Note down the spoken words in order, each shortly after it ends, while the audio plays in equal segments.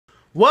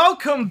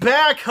Welcome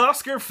back,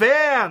 Husker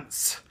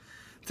fans!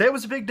 Today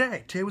was a big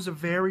day. Today was a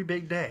very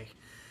big day.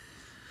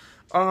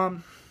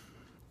 And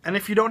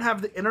if you don't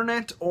have the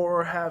internet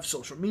or have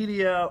social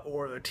media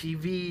or the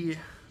TV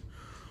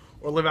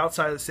or live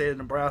outside of the state of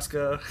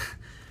Nebraska,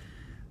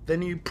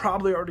 then you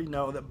probably already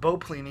know that Bo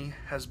Pelini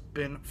has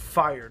been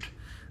fired,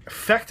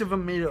 effective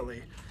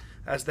immediately,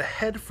 as the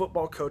head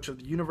football coach of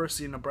the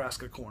University of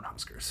Nebraska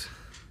Cornhuskers.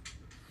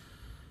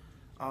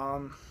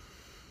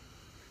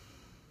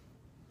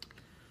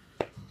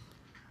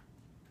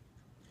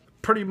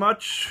 Pretty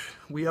much,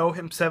 we owe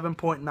him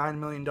 $7.9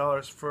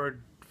 million for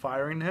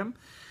firing him.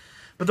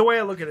 But the way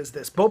I look at it is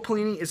this. Bo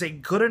Pelini is a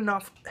good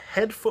enough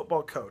head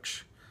football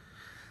coach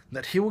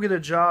that he will get a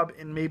job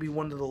in maybe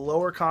one of the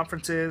lower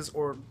conferences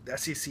or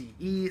SEC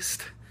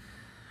East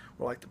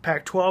or like the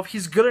Pac-12.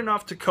 He's good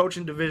enough to coach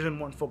in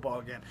Division I football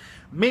again.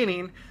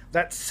 Meaning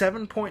that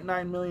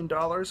 $7.9 million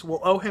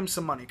will owe him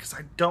some money because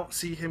I don't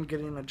see him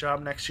getting a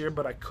job next year,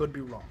 but I could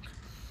be wrong.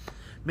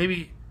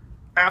 Maybe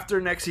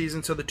after next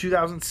season, so the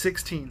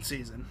 2016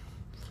 season,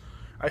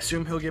 I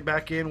assume he'll get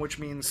back in, which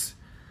means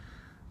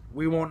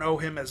we won't owe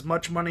him as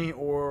much money,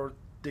 or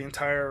the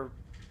entire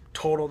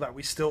total that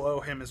we still owe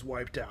him is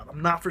wiped out.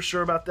 I'm not for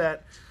sure about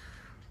that.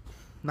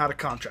 Not a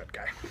contract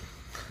guy.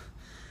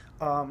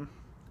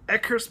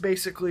 Eckhurst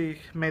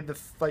basically made the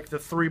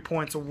 3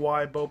 points of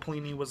why Bo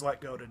Pelini was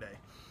let go today.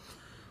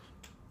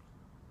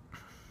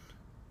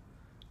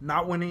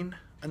 Not winning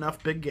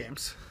enough big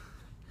games.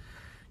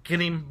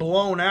 Getting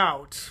blown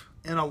out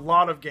in a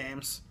lot of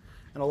games,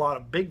 and a lot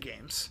of big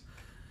games,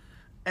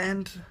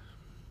 and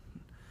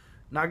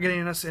not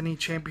getting us any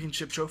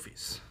championship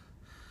trophies.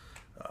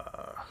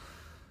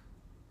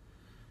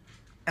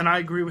 And I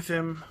agree with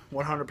him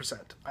 100%.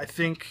 I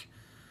think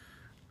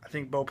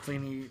Bo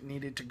Pelini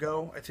needed to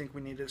go. I think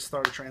we needed to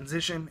start a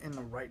transition in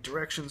the right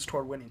directions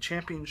toward winning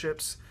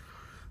championships.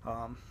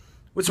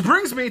 Which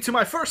brings me to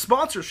my first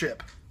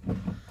sponsorship.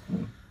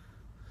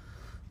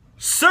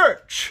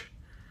 Search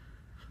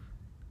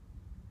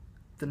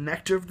the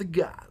nectar of the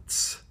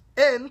gods,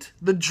 and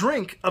the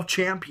drink of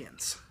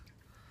champions.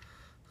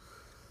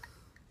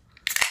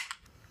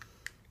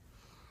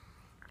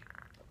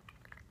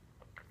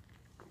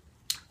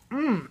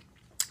 I'm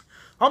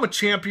a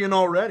champion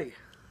already.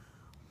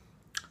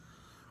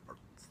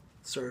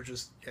 Surge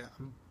is, yeah,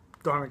 I'm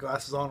throwing my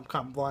glasses on, I'm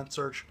kind of blind.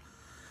 Surge.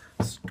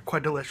 It's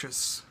quite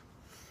delicious.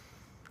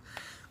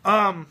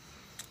 It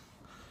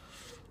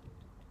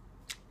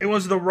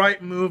was the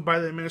right move by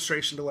the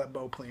administration to let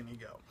Bo Pelini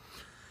go.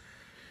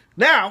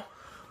 Now,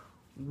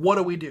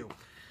 what do?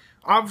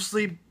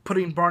 Obviously,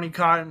 putting Barney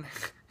Cotton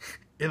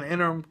in the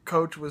interim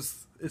coach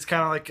is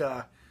kind of like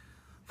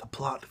the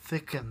plot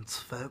thickens,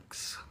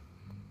 folks.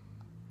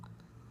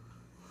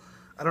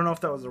 I don't know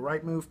if that was the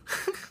right move.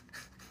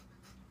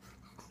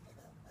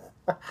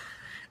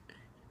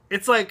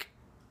 It's like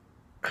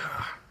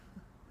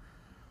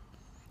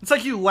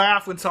you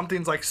laugh when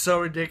something's like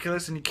so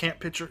ridiculous and you can't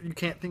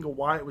think of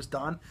why it was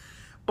done.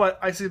 But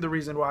I see the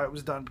reason why it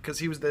was done, because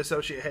he was the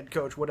associate head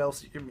coach. What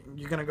else?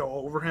 You're going to go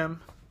over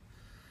him?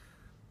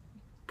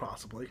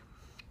 Possibly.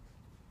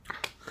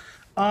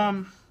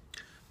 I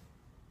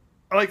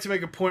like to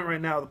make a point right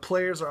now. The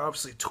players are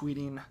obviously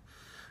tweeting,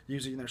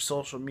 using their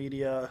social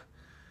media,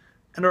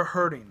 and are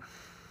hurting.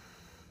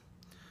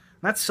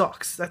 That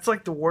sucks. That's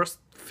like the worst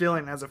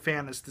feeling as a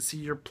fan, is to see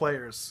your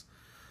players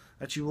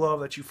that you love,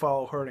 that you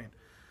follow, hurting.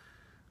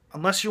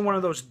 Unless you're one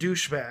of those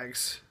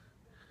douchebags,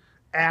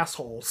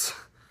 assholes,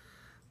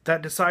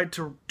 that decide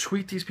to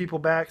tweet these people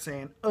back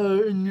saying,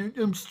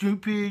 I'm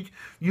stupid,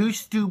 you're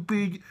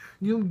stupid,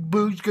 you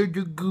both got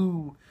to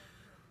go.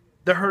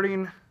 They're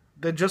hurting.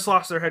 They just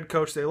lost their head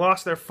coach. They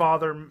lost their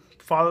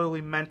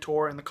fatherly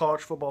mentor in the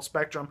college football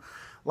spectrum.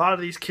 A lot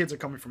of these kids are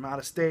coming from out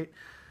of state,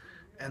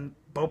 and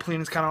Bo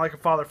Pelini is kind of like a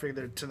father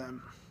figure to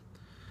them.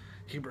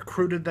 He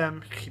recruited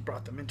them. He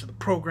brought them into the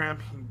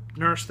program. He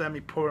nursed them. He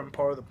put them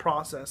part of the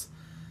process.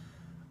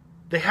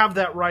 They have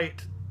that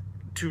right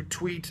to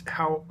tweet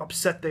how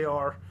upset they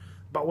are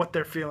about what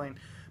they're feeling,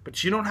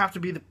 but you don't have to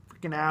be the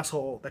freaking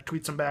asshole that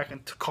tweets them back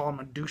and to call them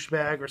a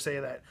douchebag or say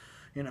that,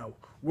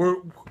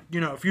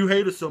 if you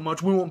hate us so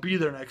much, we won't be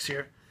there next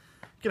year.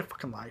 Get a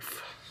fucking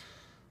life.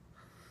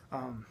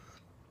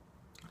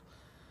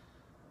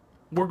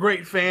 We're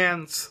great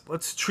fans.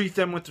 Let's treat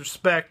them with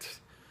respect.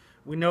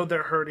 We know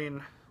they're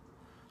hurting.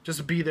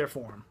 Just be there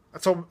for them.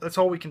 That's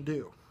all we can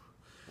do.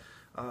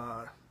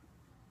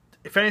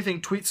 If anything,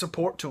 tweet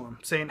support to them,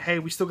 saying, "Hey,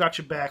 we still got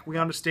your back. We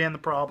understand the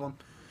problem.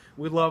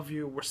 We love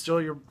you. We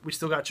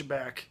still got your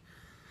back.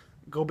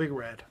 Go Big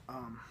Red."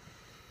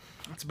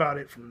 That's about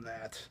it from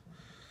that.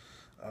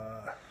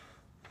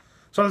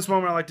 So at this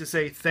moment, I'd like to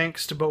say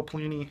thanks to Bo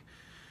Pelini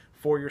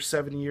for your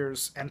 7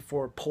 years and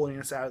for pulling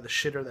us out of the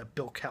shitter that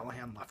Bill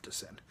Callahan left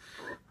us in.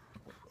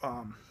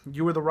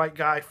 You were the right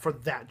guy for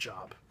that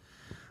job.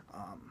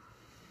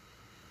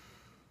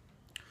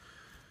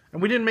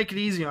 And we didn't make it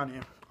easy on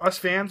you. Us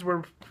fans,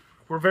 we're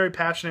very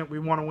passionate. We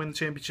want to win the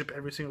championship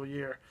every single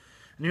year.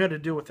 And you had to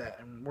deal with that.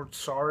 And we're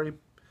sorry.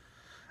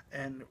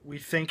 And we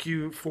thank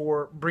you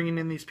for bringing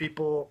in these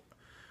people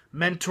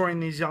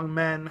mentoring these young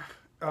men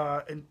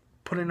and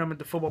putting them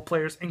into football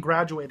players and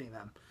graduating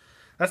them.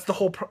 That's the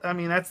whole.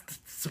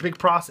 That's a big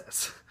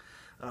process.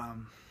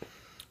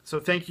 So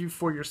thank you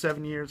for your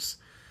 7 years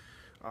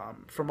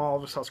from all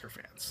of us Husker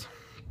fans.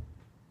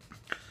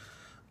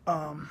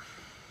 I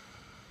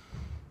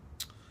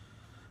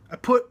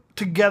put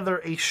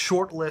together a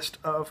short list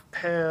of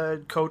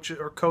head coaches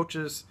or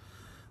coaches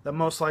that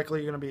most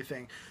likely are going to be a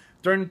thing.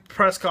 During the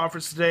press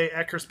conference today,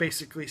 Eckhurst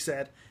basically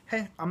said,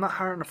 hey, I'm not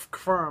hiring a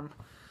firm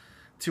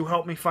to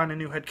help me find a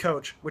new head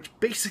coach, which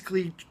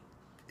basically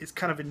is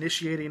kind of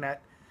initiating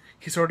that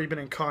he's already been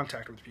in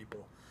contact with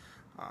people.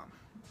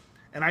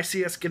 And I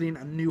see us getting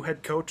a new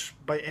head coach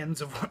by the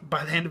end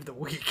of the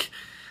week,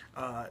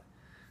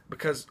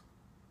 because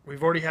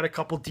we've already had a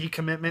couple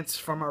decommitments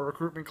from our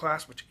recruitment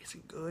class, which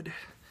isn't good.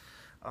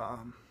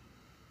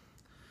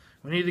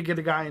 We need to get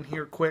a guy in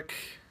here quick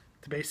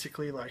to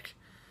basically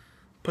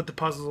put the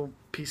puzzle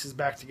pieces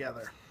back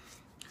together.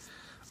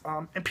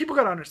 And people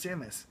got to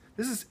understand this.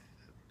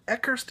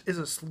 Eckhurst is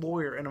a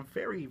lawyer and a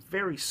very,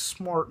 very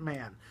smart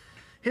man.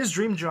 His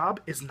dream job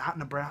is not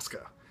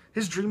Nebraska.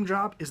 His dream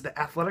job is the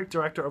athletic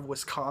director of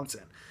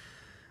Wisconsin.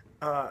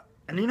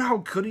 And you know how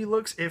good he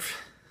looks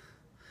if...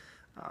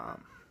 a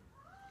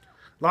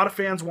lot of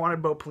fans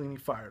wanted Bo Pelini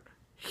fired.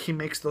 He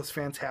makes those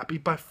fans happy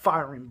by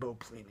firing Bo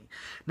Pelini.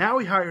 Now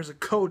he hires a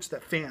coach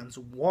that fans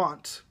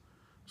want,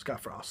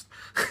 Scott Frost.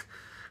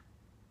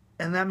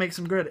 And that makes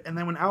him good. And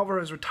then when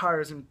Alvarez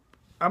retires, and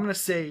I'm going to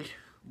say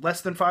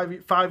less than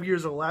 5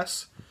 years or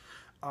less,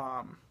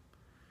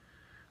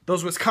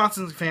 those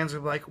Wisconsin fans are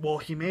like, well,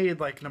 he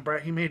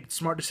made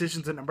smart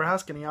decisions in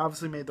Nebraska, and he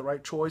obviously made the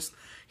right choice.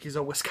 He's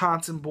a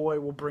Wisconsin boy.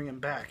 We'll bring him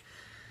back.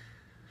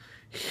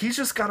 He's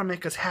just got to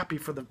make us happy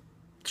for the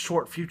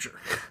short future.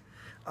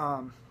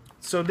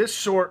 So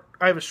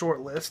I have a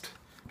short list.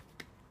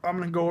 I'm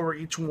going to go over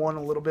each one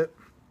a little bit.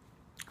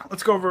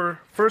 Let's go over,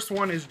 first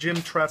one is Jim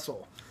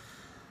Tressel.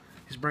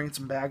 He's bringing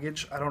some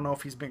baggage. I don't know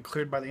if he's been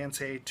cleared by the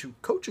NCAA to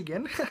coach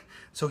again,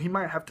 so he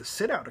might have to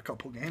sit out a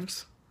couple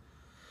games.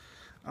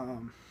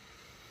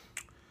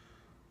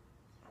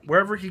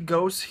 Wherever he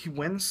goes, he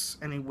wins,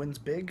 and he wins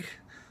big.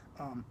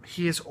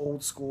 He is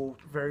old school,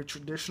 very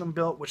traditional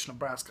built, which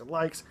Nebraska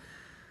likes.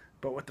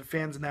 But with the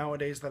fans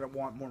nowadays that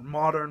want more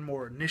modern,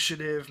 more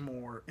initiative,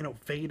 more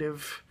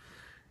innovative,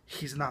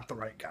 he's not the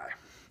right guy.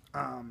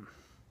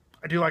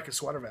 I do like his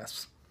sweater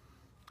vests.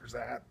 There's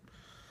that.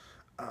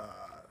 But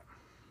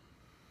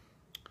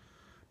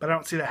I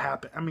don't see that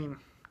happen. I mean,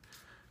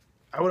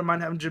 I wouldn't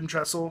mind having Jim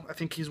Tressel. I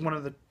think he's one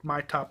of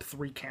my top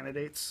 3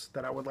 candidates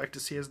that I would like to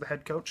see as the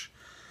head coach.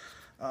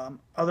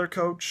 Other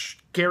coach,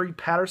 Gary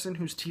Patterson,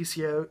 who's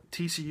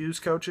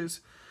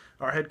TCU's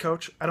head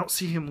coach. I don't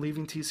see him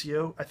leaving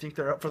TCU. I think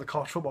they're up for the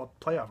college football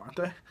playoff, aren't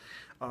they?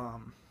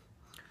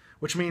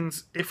 Which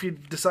means if he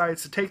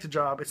decides to take the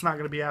job, it's not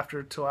going to be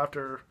till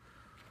after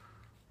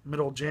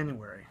middle of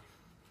January.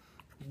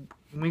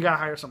 We got to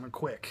hire someone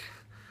quick.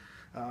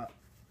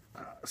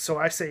 So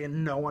I say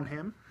no on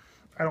him.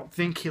 I don't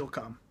think he'll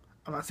come.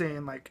 I'm not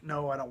saying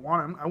no, I don't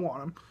want him. I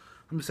want him.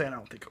 I'm just saying I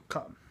don't think he'll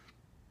come.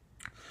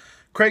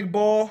 Craig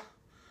Bull,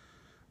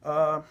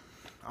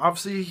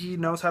 obviously he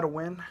knows how to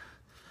win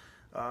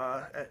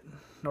at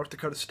North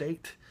Dakota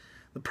State.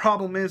 The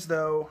problem is,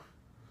 though,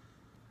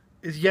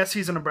 yes,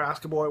 he's a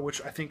Nebraska boy,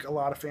 which I think a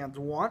lot of fans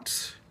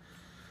want,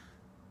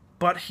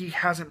 but he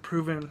hasn't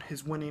proven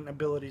his winning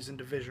abilities in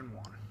Division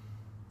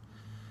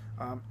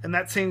I. And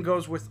that same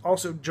goes with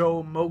also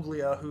Joe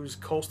Moglia, who's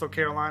Coastal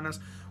Carolinas,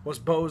 was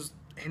Bo's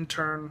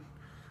intern,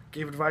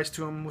 gave advice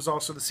to him, was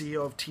also the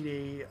CEO of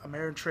TD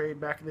Ameritrade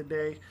back in the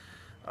day.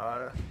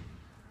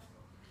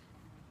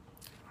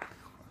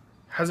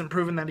 Hasn't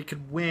proven that he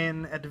could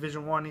win at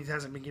Division I. He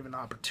hasn't been given the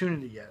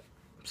opportunity yet.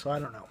 So I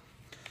don't know.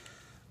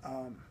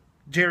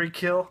 Jerry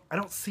Kill, I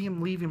don't see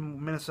him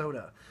leaving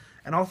Minnesota.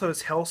 And also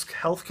his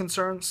health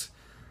concerns,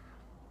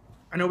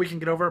 I know we can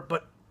get over,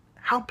 but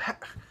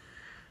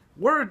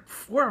we're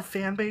a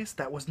fan base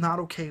that was not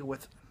okay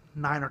with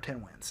 9 or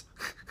 10 wins.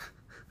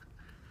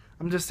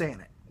 I'm just saying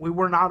it. We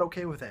were not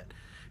okay with it.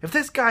 If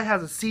this guy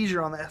has a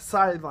seizure on the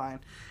sideline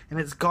and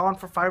is gone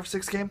for 5 or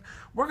 6 games,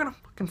 we're going to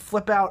fucking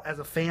flip out as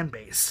a fan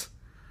base.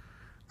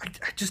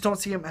 I just don't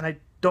see him, and I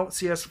don't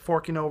see us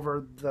forking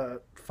over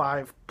the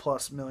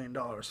 $5+ million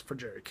for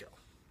Jerry Kill.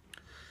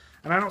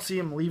 And I don't see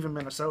him leaving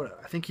Minnesota.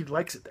 I think he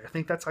likes it there. I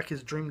think that's like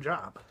his dream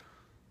job.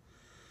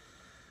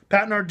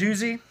 Pat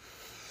Narduzzi,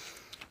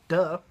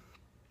 duh.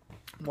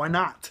 Why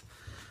not?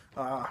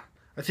 I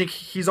think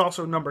he's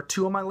also number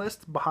 2 on my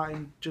list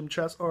behind Jim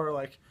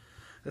Tressel,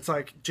 it's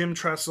like Jim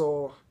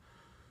Tressel,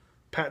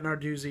 Pat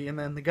Narduzzi, and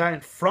then the guy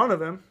in front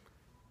of him,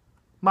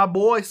 my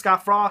boy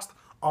Scott Frost,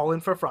 all in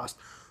for Frost.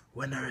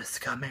 Winter is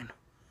coming,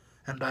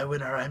 and by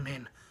winter I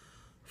mean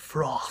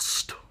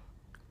Frost.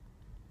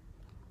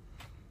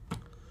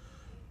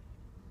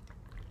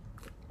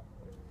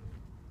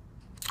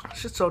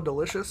 It's just so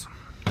delicious.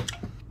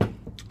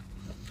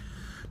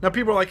 Now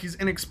people are like, he's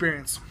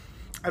inexperienced.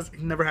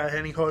 He never had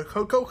any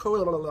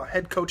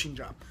head coaching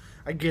job.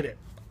 I get it.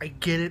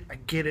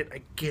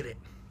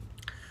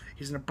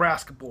 He's a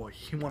Nebraska boy.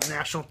 He won a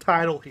national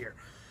title here.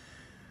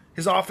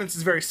 His offense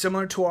is very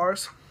similar to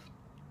ours.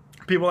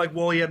 People are like,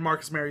 well, he had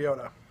Marcus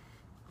Mariota.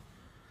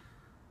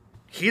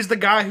 He's the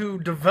guy who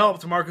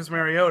developed Marcus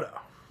Mariota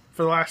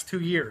for the last 2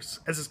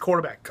 years as his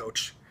quarterback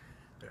coach.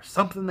 There's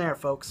something there,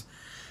 folks.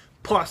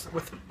 Plus,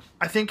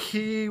 I think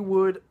he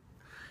would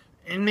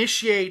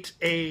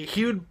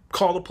he would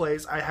call the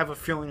plays. I have a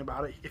feeling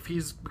about it. If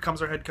he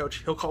becomes our head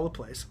coach, he'll call the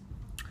plays.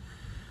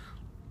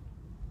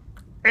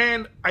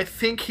 And I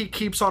think he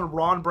keeps on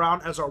Ron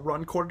Brown as our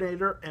run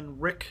coordinator and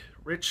Rick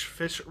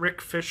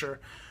Fisher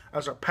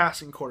as our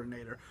passing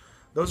coordinator.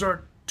 Those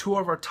are 2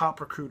 of our top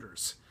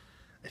recruiters.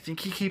 I think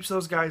he keeps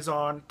those guys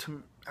on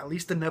to at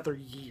least another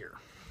year.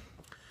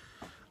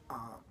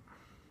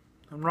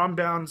 And Ron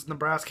Brown's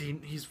Nebraska.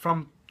 He's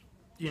from,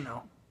 the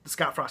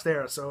Scott Frost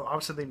era, so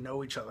obviously they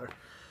know each other.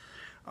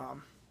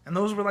 And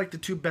those were like the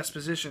 2 best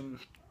positions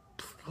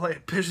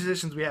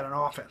we had on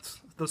offense,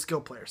 those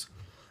skill players.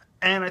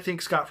 And I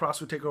think Scott Frost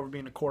would take over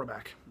being a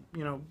quarterback,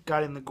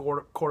 guiding the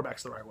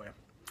quarterbacks the right way.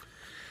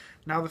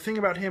 Now, the thing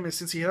about him is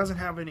since he doesn't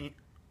have any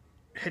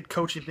head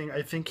coaching thing,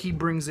 I think he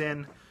brings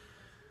in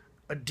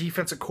a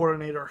defensive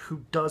coordinator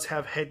who does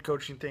have head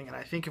coaching thing. And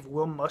I think if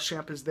Will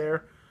Muschamp is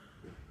there,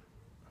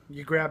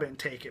 you grab it and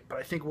take it. But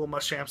I think Will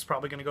Muschamp's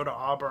probably going to go to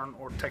Auburn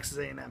or Texas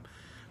A&M.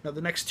 Now,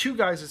 the next 2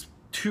 guys is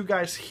 2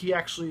 guys he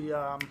actually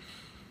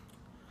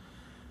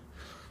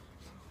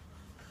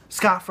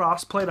Scott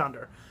Frost played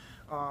under.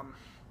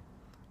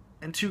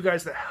 And 2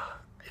 guys that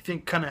I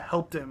think kind of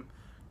helped him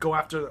go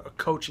after a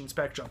coaching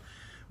spectrum.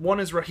 One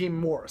is Raheem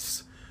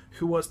Morris,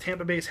 who was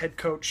Tampa Bay's head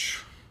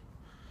coach.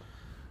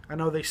 I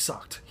know they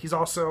sucked. He's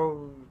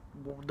also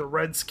the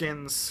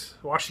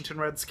Washington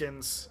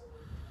Redskins.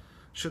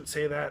 Shouldn't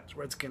say that.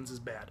 Redskins is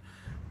bad.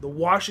 The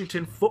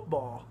Washington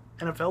football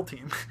NFL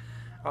team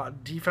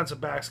defensive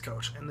backs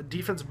coach. And the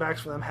defensive backs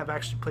for them have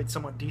actually played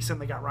somewhat decent.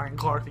 They got Ryan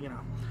Clark,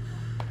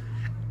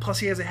 Plus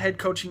he has a head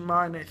coaching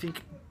mind. I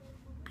think,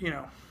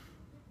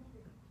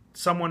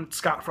 someone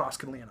Scott Frost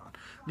can lean on.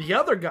 The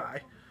other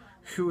guy,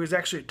 who is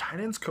actually a tight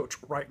ends coach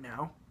right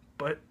now,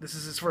 but this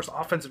is his first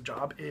offensive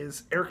job,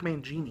 is Eric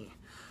Mangini,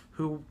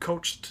 who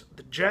coached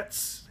the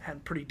Jets,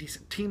 had pretty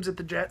decent teams at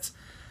the Jets,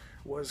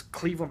 was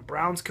Cleveland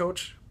Browns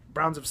coach.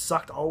 Browns have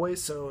sucked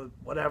always, so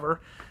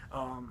whatever.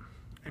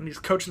 And he's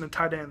coaching the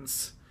tight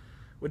ends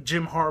with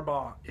Jim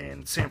Harbaugh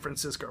in San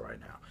Francisco right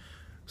now.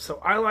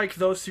 So I like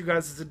those 2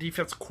 guys as the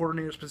defensive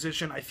coordinator's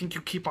position. I think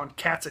you keep on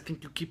Katz. I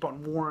think you keep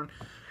on Warren.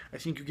 I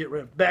think you get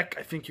rid of Beck.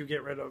 I think you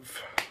get rid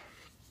of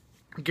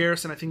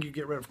Garrison. I think you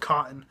get rid of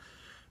Cotton.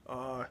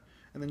 And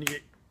then you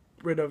get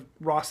rid of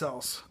Ross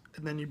Ells.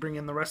 And then you bring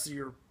in the rest of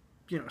your,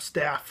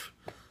 staff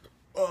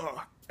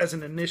as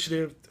an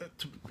initiative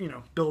to,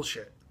 build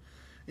shit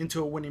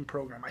into a winning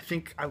program.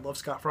 I love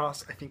Scott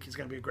Frost. I think he's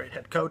going to be a great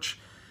head coach.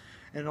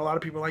 And a lot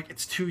of people are like,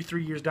 it's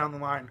 2-3 years down the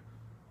line.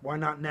 Why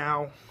not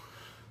now?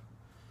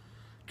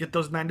 Get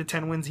those 9 to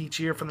 10 wins each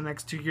year for the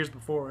next 2 years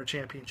before we're a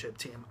championship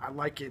team. I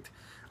like it.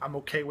 I'm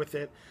okay with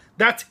it.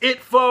 That's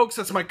it, folks.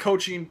 That's my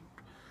coaching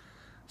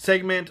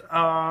segment.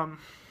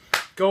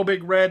 Go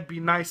Big Red.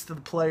 Be nice to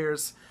the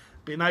players.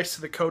 Be nice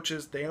to the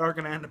coaches. They are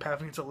going to end up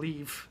having to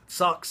leave. It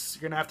sucks.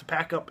 You're going to have to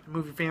pack up and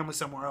move your family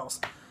somewhere else.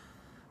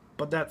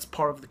 But that's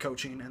part of the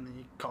coaching and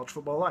the college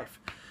football life.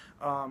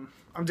 I'm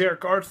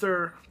Derek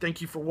Arthur.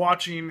 Thank you for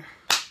watching.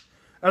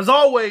 As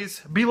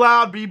always, be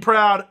loud, be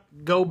proud.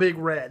 Go Big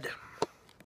Red.